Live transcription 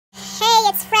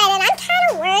it's Fred, and I'm kind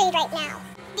of worried right now.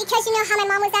 Because you know how my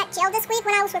mom was at jail this week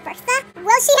when I was with Bertha?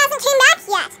 Well, she hasn't came back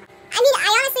yet. I mean, I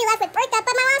honestly left with Bertha,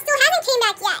 but my mom still hasn't came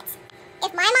back yet.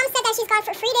 If my mom said that she's gone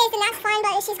for 3 days, then that's fine,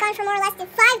 but if she's gone for more or less than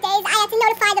 5 days, I have to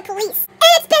notify the police.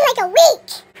 And it's been like a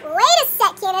week! Wait a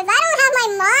second, if I don't have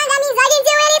my mom, that means I can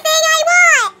do anything I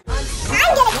want! I'm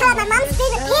gonna cut out my mom's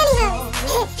favorite pantyhose!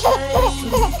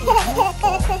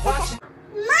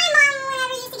 My mom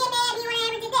never used to get mad at me when I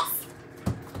ever did this.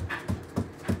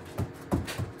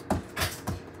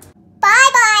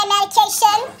 Bye-bye,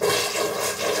 medication!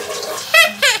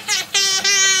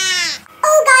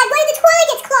 Oh god, what if the toilet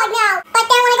gets clogged now? But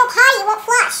then when I go potty, it won't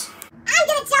flush. I'm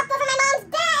gonna jump over my mom's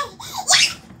bed!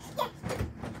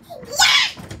 Yeah!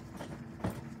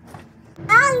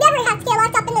 I'll never have to get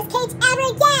locked up in this cage ever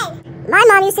again! My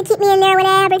mom used to keep me in there when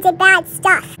I ever did bad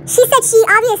stuff. She said she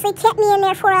obviously kept me in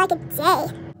there for like a day.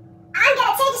 I'm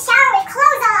gonna take a shower with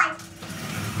clothes on!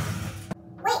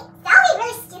 Wait, that would be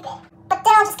really stupid. But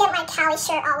then I'll just get my Callie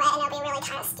shirt all wet and it'll be really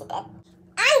kind of stupid.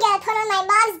 I'm gonna put on my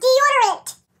mom's deodorant!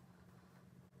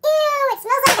 Ew, it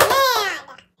smells like a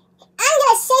man! I'm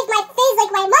gonna shave my face like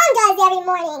my mom does every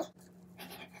morning.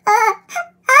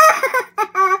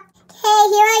 Okay,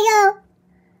 here I go.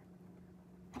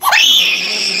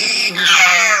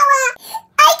 Ow!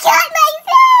 I cut my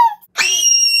face!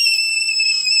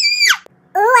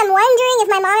 Ooh, I'm wondering if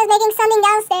my mom is making something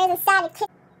downstairs inside the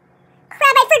kitchen.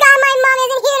 Crap, I forgot my mom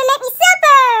isn't here to make me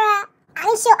supper! I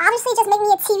mean, she'll obviously just make me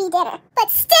a TV dinner.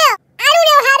 But still, I don't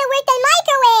know how to work the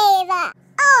microwave!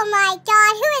 Oh my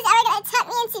god, who is ever gonna tuck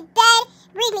me into bed,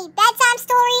 read me bedtime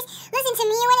stories, listen to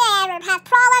me when I ever have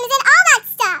problems, and all that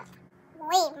stuff?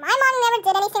 Wait, my mom never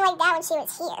did anything like that when she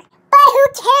was here. But who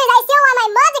cares? I still want my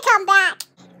mom to come back!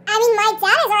 I mean, my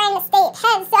dad is already in the state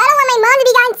pen, so I don't want my mom to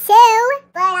be gone too.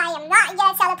 But I am not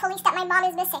gonna tell the police that my mom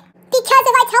is missing. Because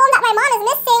if I tell them that my mom is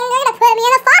missing, they're gonna put me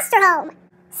in a foster home.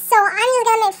 So I'm just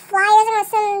gonna make flyers and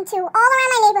send them to all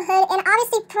around my neighborhood, and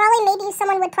obviously probably maybe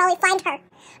someone would probably find her.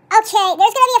 Okay,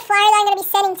 there's gonna be a flyer that I'm gonna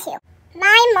be sending to.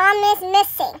 My mom is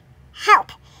missing.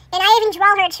 Help. And I even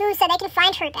draw her too so they can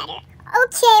find her better.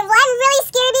 Okay, well I'm really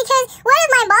scared because what if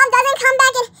my mom doesn't come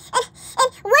back and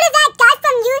what if that guy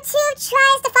from YouTube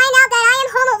tries to find out that I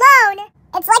am home alone?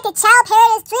 It's like a child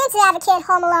parent's dream to have a kid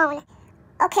home alone.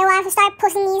 Okay, well I have to start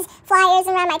pushing these flyers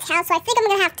around my town, so I think I'm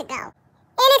gonna have to go.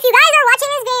 And if you guys are watching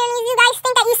this video and you guys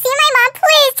think that you see my mom,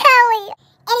 please tell me.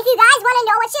 And if you guys want to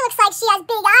know what she looks like, she has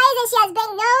big eyes and she has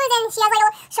big nose and she has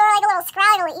like a little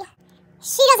scraggly.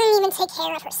 She doesn't even take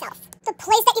care of herself. The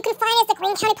place that you can find is the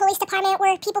Greene County Police Department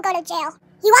where people go to jail.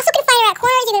 You also can find her at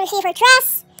corners, you can receive her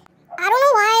dress. I don't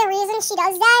know why, the reason she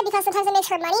does that, because sometimes it makes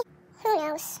her money. Who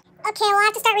knows? Okay, well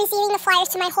I have to start receiving the flyers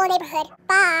to my whole neighborhood.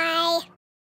 Bye.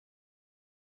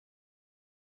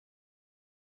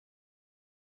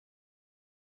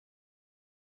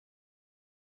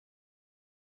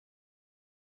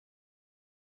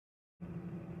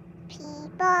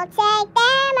 People take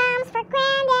their moms for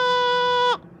granted.